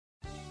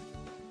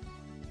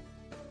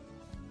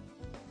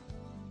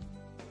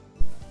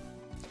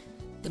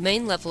The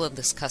main level of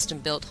this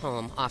custom-built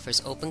home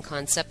offers open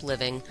concept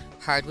living,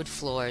 hardwood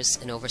floors,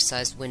 and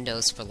oversized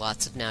windows for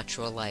lots of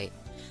natural light.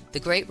 The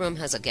great room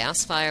has a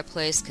gas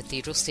fireplace,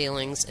 cathedral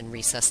ceilings, and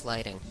recessed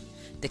lighting.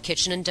 The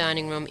kitchen and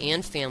dining room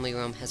and family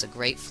room has a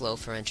great flow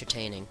for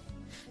entertaining.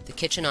 The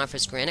kitchen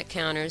offers granite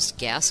counters,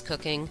 gas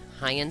cooking,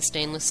 high-end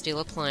stainless steel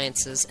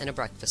appliances, and a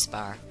breakfast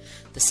bar.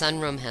 The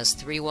sunroom has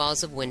 3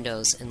 walls of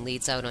windows and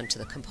leads out onto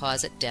the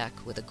composite deck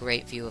with a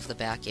great view of the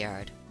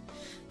backyard.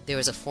 There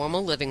is a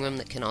formal living room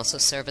that can also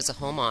serve as a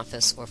home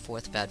office or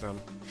 4th bedroom.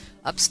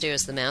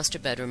 Upstairs, the master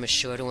bedroom is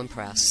sure to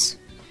impress.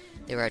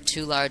 There are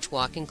 2 large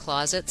walk-in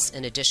closets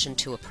in addition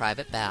to a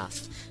private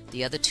bath.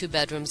 The other 2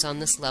 bedrooms on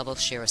this level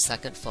share a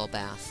second full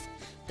bath.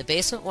 The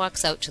basement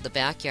walks out to the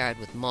backyard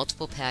with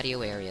multiple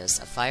patio areas,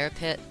 a fire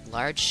pit,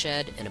 large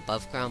shed, and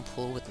above-ground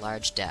pool with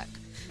large deck.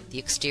 The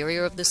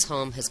exterior of this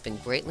home has been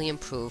greatly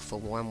improved for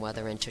warm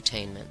weather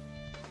entertainment.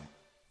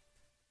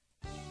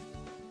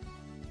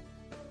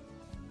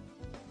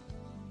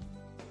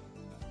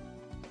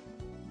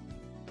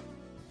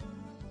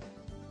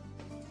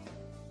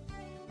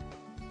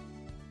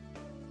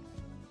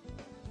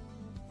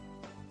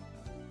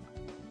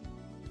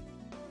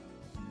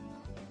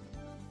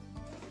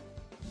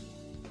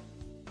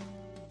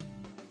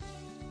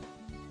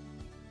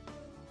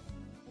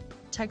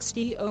 Text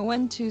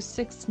EON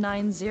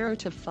 2690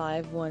 to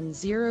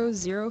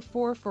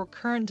 51004 for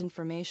current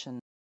information.